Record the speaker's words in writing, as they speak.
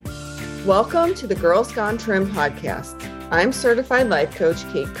Welcome to the Girls Gone Trim podcast. I'm certified life coach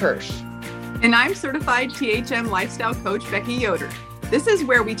Kate Kirsch. And I'm certified THM lifestyle coach Becky Yoder. This is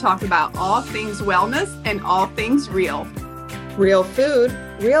where we talk about all things wellness and all things real. Real food,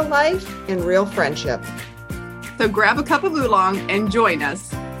 real life, and real friendship. So grab a cup of oolong and join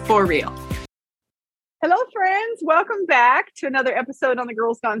us for real. Hello, friends. Welcome back to another episode on the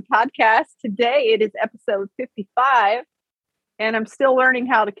Girls Gone podcast. Today it is episode 55, and I'm still learning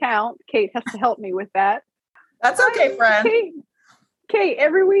how to count. Kate has to help me with that. That's okay, friend. Kate,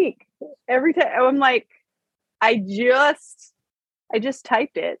 every week, every time I'm like, I just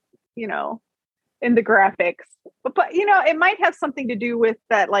typed it, in the graphics. But it might have something to do with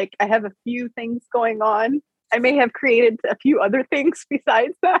that. Like, I have a few things going on. I may have created a few other things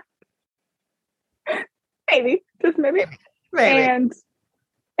besides that. Maybe, just maybe. And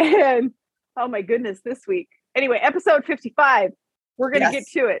oh my goodness, this week. Anyway, episode 55. We're going to get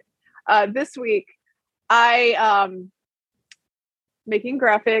to it. This week, I making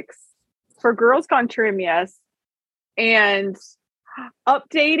graphics for Girls Gone Trim, yes, and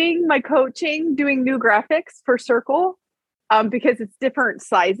updating my coaching, doing new graphics for Circle, because it's different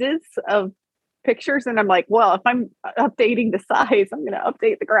sizes of pictures, and I'm like, well, if I'm updating the size, I'm going to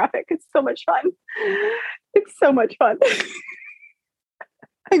update the graphic. It's so much fun. It's so much fun.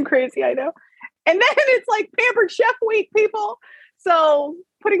 I'm crazy, I know. And then it's like Pampered Chef week, people. So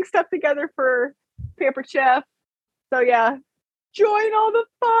putting stuff together for Pampered Chef. So yeah, join all the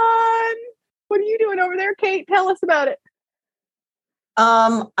fun. What are you doing over there, Kate? Tell us about it.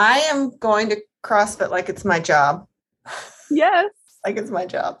 I am going to CrossFit like it's my job. Yes. Like it's my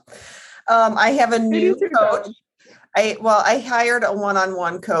job. I have a new coach. I hired a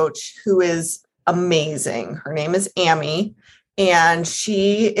one-on-one coach who is amazing. Her name is Amy, and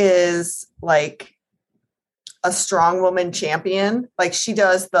she is like a strong woman champion. Like she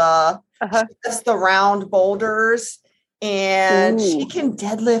does the round boulders, and she can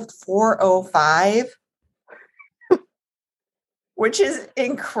deadlift 405, which is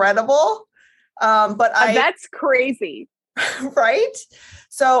incredible. But that's crazy. Right?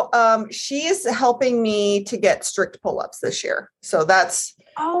 So she is helping me to get strict pull-ups this year. So that's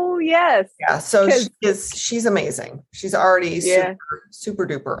yes. Yeah. So she's amazing. She's already super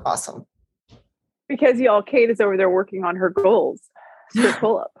duper awesome. Because Kate is over there working on her goals. Strict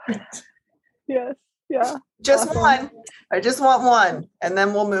pull-up. Yes. Yeah. Just awesome. One. I just want one. And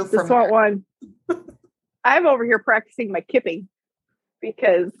then we'll move from there. One. I'm over here practicing my kipping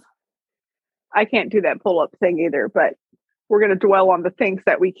because I can't do that pull-up thing either, but we're going to dwell on the things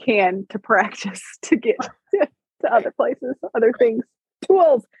that we can to practice to get to other places, other things.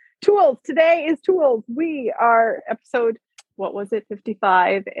 Tools. Today is tools. We are episode,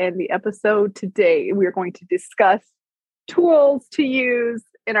 55? And the episode today, we are going to discuss tools to use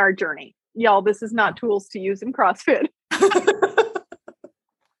in our journey. Y'all, this is not tools to use in CrossFit.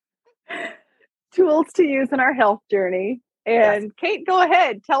 Tools to use in our health journey. And yes. Kate, go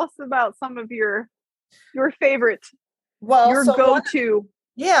ahead. Tell us about some of your favorite, go-to.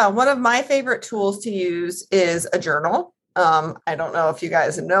 One of my favorite tools to use is a journal. I don't know if you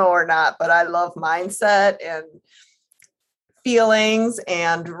guys know or not, but I love mindset and feelings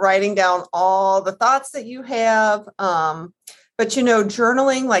and writing down all the thoughts that you have. But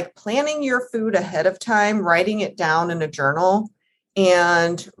journaling, like planning your food ahead of time, writing it down in a journal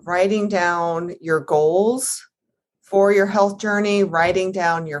and writing down your goals for your health journey, writing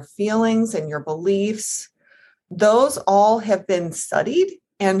down your feelings and your beliefs. Those all have been studied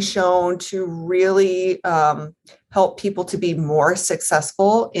and shown to really help people to be more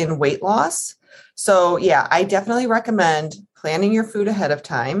successful in weight loss. So I definitely recommend planning your food ahead of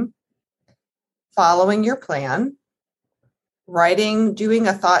time, following your plan, doing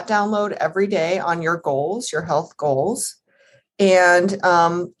a thought download every day on your goals, your health goals, and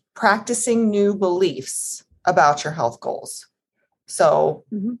practicing new beliefs about your health goals. So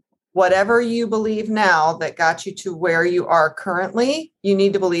whatever you believe now that got you to where you are currently, you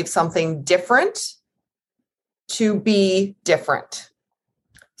need to believe something different to be different.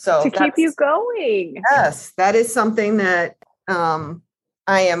 So to keep you going. Yes, that is something that I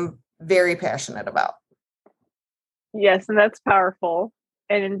am very passionate about. Yes, and that's powerful.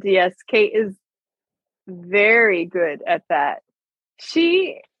 And yes, Kate is very good at that.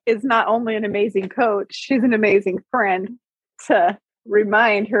 She is not only an amazing coach, she's an amazing friend to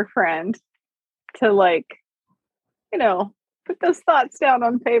remind her friend to put those thoughts down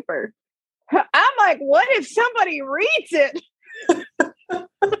on paper. I'm like, what if somebody reads it?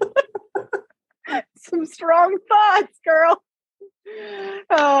 Some strong thoughts, girl.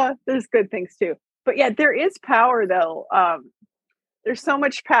 There's good things too. But yeah, there is power though. there's so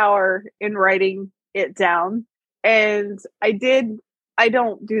much power in writing it down. And I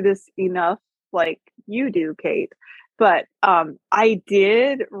don't do this enough like you do, Kate, but I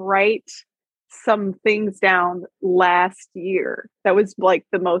did write some things down last year. That was like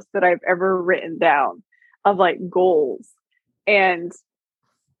the most that I've ever written down of like goals. And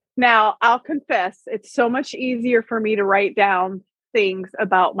now I'll confess, it's so much easier for me to write down things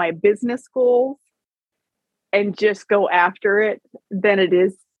about my business goals and just go after it than it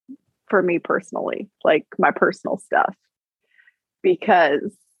is for me personally, like my personal stuff.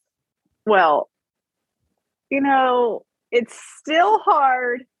 Because, well, it's still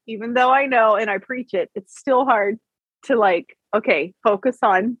hard, even though I know and I preach it, it's still hard to like, okay, focus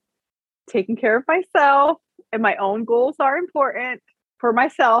on taking care of myself, and my own goals are important for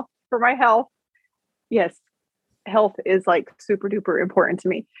myself, for my health. Yes, health is like super duper important to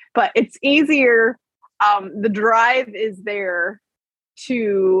me, but it's easier. The drive is there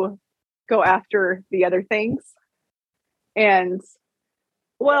to go after the other things. And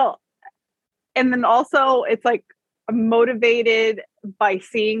and then also it's like I'm motivated by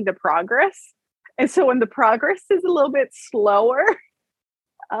seeing the progress. And so when the progress is a little bit slower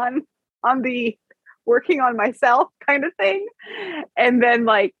on the working on myself kind of thing, and then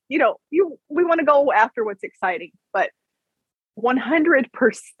like, we want to go after what's exciting, but 100%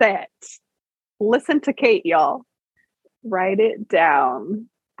 listen to Kate, y'all. Write it down,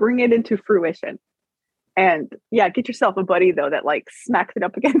 bring it into fruition. And yeah, get yourself a buddy though that like smacks it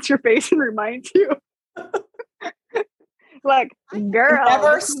up against your face and reminds you. Like, girl, I've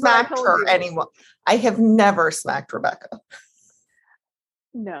never smacked her anyone. I have never smacked Rebecca.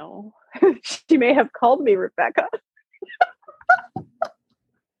 No. She may have called me Rebecca.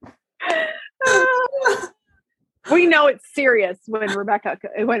 We know it's serious when it's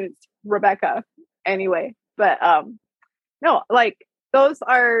Rebecca anyway. But no, like those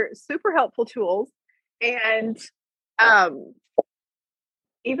are super helpful tools. And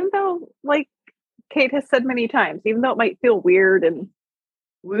even though, like Kate has said many times, even though it might feel weird and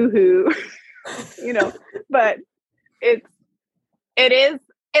woohoo, but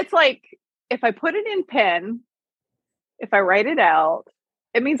it's like if I put it in pen, if I write it out,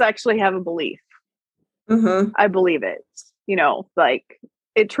 it means I actually have a belief. Mm-hmm. I believe it, like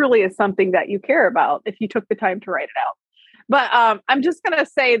it truly is something that you care about if you took the time to write it out. But I'm just going to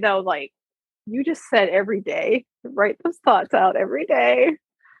say though, like you just said every day, write those thoughts out every day.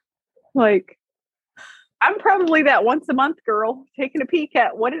 Like I'm probably that once a month girl taking a peek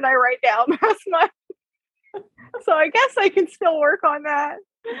at what did I write down last month. So I guess I can still work on that.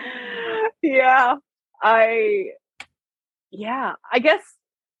 Yeah. I guess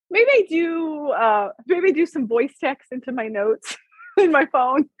maybe I do some voice text into my notes in my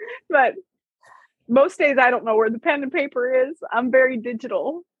phone, but most days I don't know where the pen and paper is. I'm very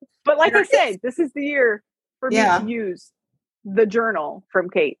digital. But like I said, this is the year for me to use the journal from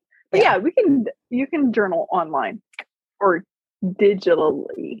Kate. But you can journal online or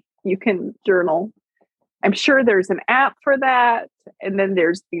digitally. You can journal. I'm sure there's an app for that. And then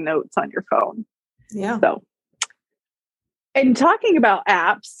there's the notes on your phone. Yeah. So, and talking about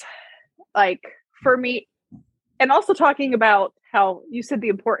apps, like for me, and also talking about how you said the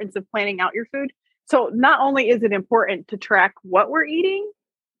importance of planning out your food. So not only is it important to track what we're eating,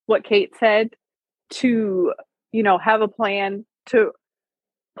 what Kate said, to, have a plan, to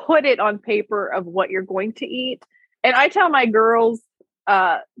put it on paper of what you're going to eat. And I tell my girls,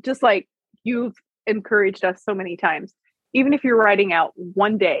 just like you've encouraged us so many times, even if you're writing out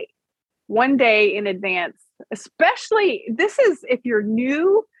one day in advance, especially this is if you're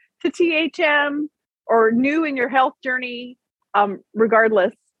new to THM or new in your health journey,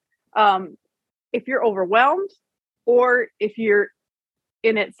 regardless, if you're overwhelmed or if you're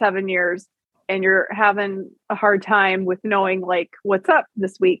in it 7 years and you're having a hard time with knowing like what's up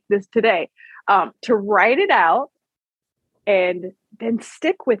this week, today, to write it out and then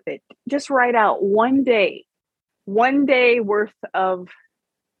stick with it. Just write out one day worth of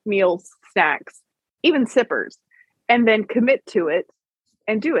meals, snacks, even sippers, and then commit to it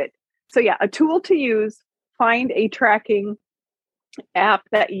and do it. So yeah, a tool to use, find a tracking app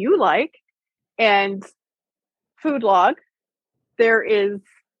that you like, and food log. There is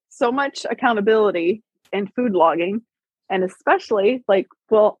so much accountability in food logging, and especially like,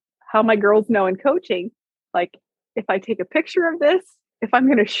 how my girls know in coaching, like if I take a picture of this, if I'm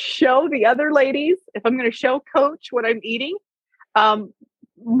going to show the other ladies, if I'm going to show coach what I'm eating,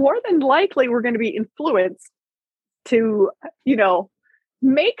 more than likely we're going to be influenced to,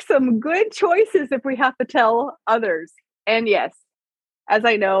 make some good choices if we have to tell others. And yes, as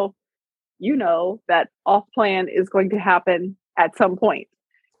I know, that off plan is going to happen at some point.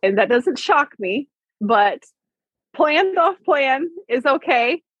 And that doesn't shock me, but planned off plan is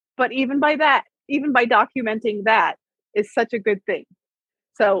okay. But even by documenting that is such a good thing.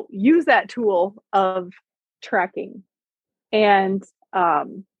 So use that tool of tracking. And I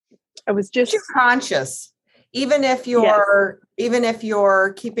was just you're conscious, even if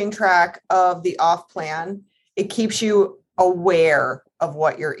you're keeping track of the off plan, it keeps you aware of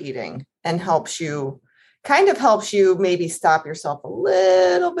what you're eating and helps you maybe stop yourself a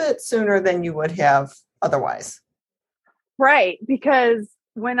little bit sooner than you would have otherwise. Right. Because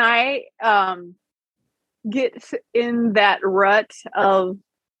when I get in that rut of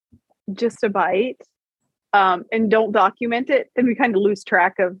just a bite and don't document it, then we kind of lose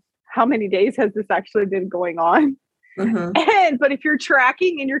track of how many days has this actually been going on. Mm-hmm. But if you're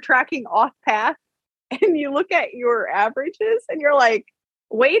tracking off path and you look at your averages and you're like,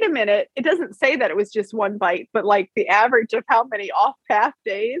 wait a minute, it doesn't say that it was just one bite, but like the average of how many off path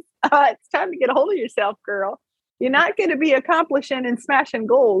days, it's time to get a hold of yourself, girl. You're not going to be accomplishing and smashing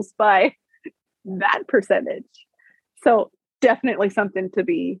goals by that percentage. So definitely something to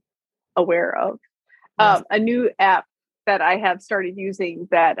be aware of. Yes. A new app that I have started using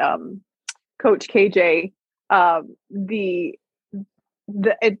that Coach KJ,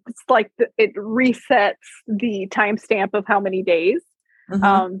 it's like it resets the timestamp of how many days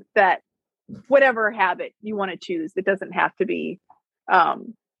that whatever habit you want to choose. It doesn't have to be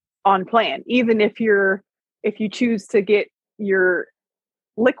on plan. Even if you choose to get your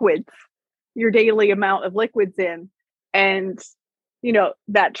liquids, your daily amount of liquids in, and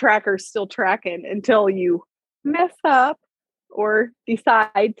that tracker's still tracking until you mess up or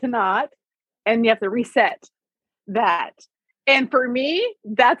decide to not, and you have to reset that. And for me,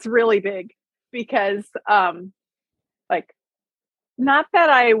 that's really big because not that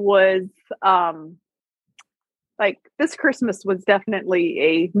I was this Christmas was definitely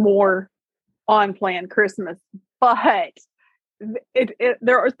a more on plan Christmas, but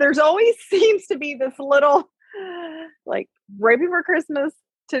there's always seems to be this little right before Christmas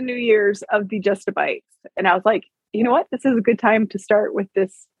to New Year's of the Just a Bites. And I was like, you know what? This is a good time to start with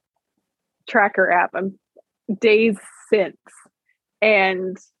this tracker app. I'm days since.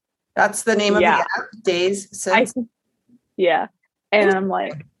 And that's the name of the app, Days Since. And I'm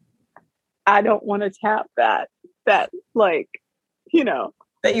like, I don't want to tap that that you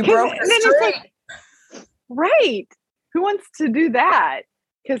broke the streak. Right. Who wants to do that?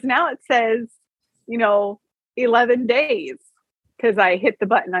 Because now it says, 11 days because I hit the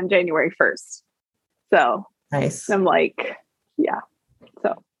button on January 1st. So nice. I'm like, yeah.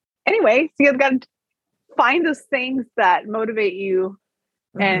 So anyway, so you've got to find those things that motivate you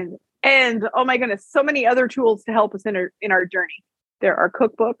and oh my goodness, so many other tools to help us in our journey. There are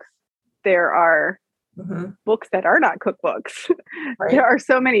cookbooks. There are books that are not cookbooks. Right. There are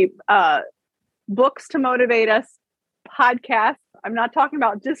so many books to motivate us, podcasts. I'm not talking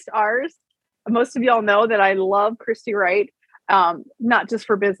about just ours. Most of y'all know that I love Christy Wright, not just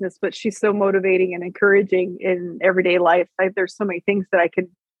for business, but she's so motivating and encouraging in everyday life. There's so many things that I can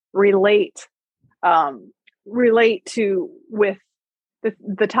relate to with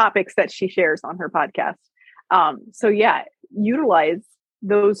the topics that she shares on her podcast. So yeah, utilize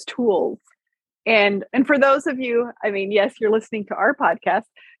those tools. And for those of you, yes, you're listening to our podcast,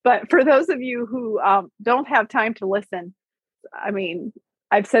 but for those of you who don't have time to listen,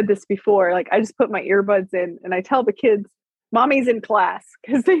 I've said this before, I just put my earbuds in and I tell the kids, mommy's in class,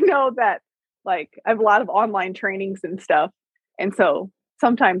 because they know that I have a lot of online trainings and stuff. And so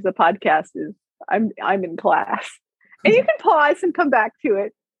sometimes the podcast is, I'm in class, and you can pause and come back to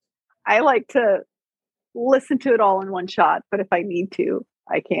it. I like to listen to it all in one shot, but if I need to,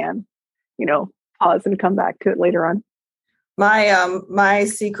 I can, pause and come back to it later on. My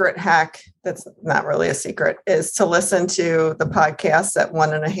secret hack, that's not really a secret, is to listen to the podcast at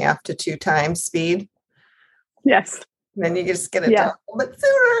 1.5 to 2 times speed. Yes. And then you just get it done a little bit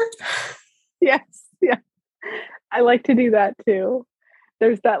sooner. Yes. Yeah. I like to do that too.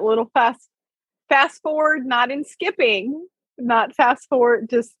 There's that little fast forward, not in skipping, not fast forward,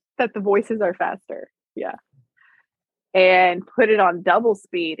 just that the voices are faster. Yeah. And put it on double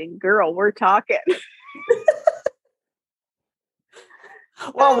speed, and girl, we're talking.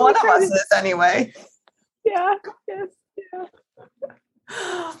 Well, one of us is anyway. Yeah. Yes.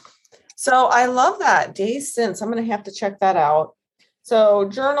 Yeah. So I love that. Days Since. I'm going to have to check that out. So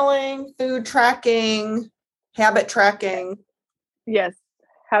journaling, food tracking, habit tracking. Yes.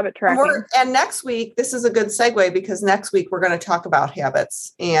 Habit tracking. And next week, this is a good segue, because next week we're going to talk about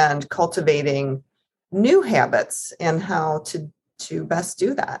habits and cultivating new habits and how to best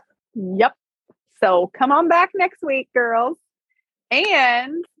do that. Yep. So come on back next week, girls.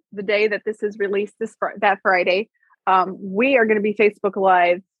 And the day that this is released, that Friday, we are going to be Facebook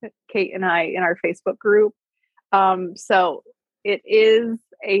Live, Kate and I, in our Facebook group. So it is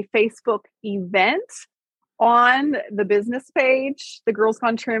a Facebook event on the business page, the Girls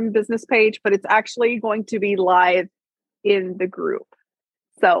Gone Trim business page, but it's actually going to be live in the group.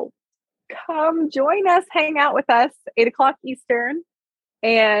 So come join us, hang out with us, 8:00 Eastern,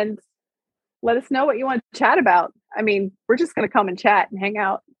 and let us know what you want to chat about. I mean, we're just going to come and chat and hang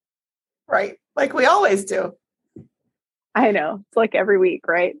out. Right. Like we always do. I know. It's like every week,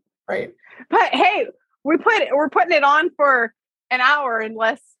 right? Right. But hey, we're putting it on for an hour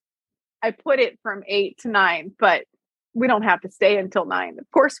unless I put it from 8 to 9, but we don't have to stay until 9. Of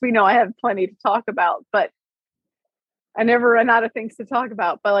course, we know I have plenty to talk about, but I never run out of things to talk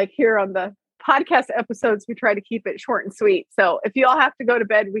about. But like here on the podcast episodes, we try to keep it short and sweet. So if you all have to go to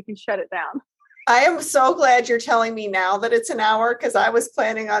bed, we can shut it down. I am so glad you're telling me now that it's an hour, because I was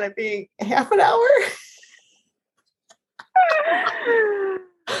planning on it being half an hour.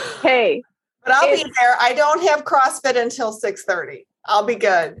 Hey. But I'll be there. I don't have CrossFit until 6:30. I'll be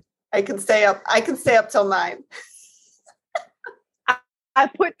good. I can stay up till 9. I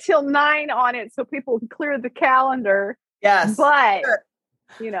put till 9 on it so people can clear the calendar. Yes. But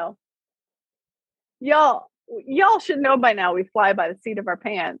you know, y'all should know by now we fly by the seat of our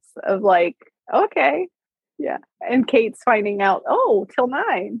pants of like, okay. Yeah. And Kate's finding out, oh, till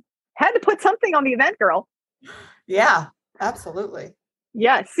 9. Had to put something on the event, girl. Yeah, absolutely.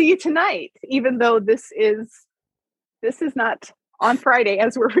 Yeah. See you tonight, even though this is not on Friday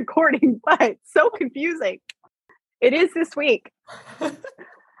as we're recording, but so confusing. It is this week.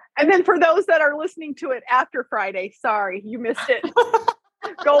 And then for those that are listening to it after Friday, sorry, you missed it.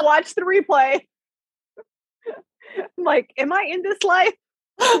 Go watch the replay. I'm like, am I in this life?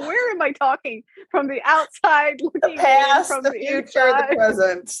 Where am I talking? From the outside, looking the past, in, from the future, inside. The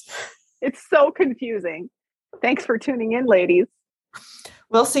present. It's so confusing. Thanks for tuning in, ladies.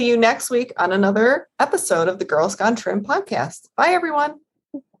 We'll see you next week on another episode of the Girls Gone Trim podcast. Bye, everyone.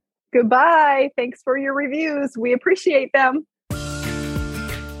 Goodbye. Thanks for your reviews. We appreciate them.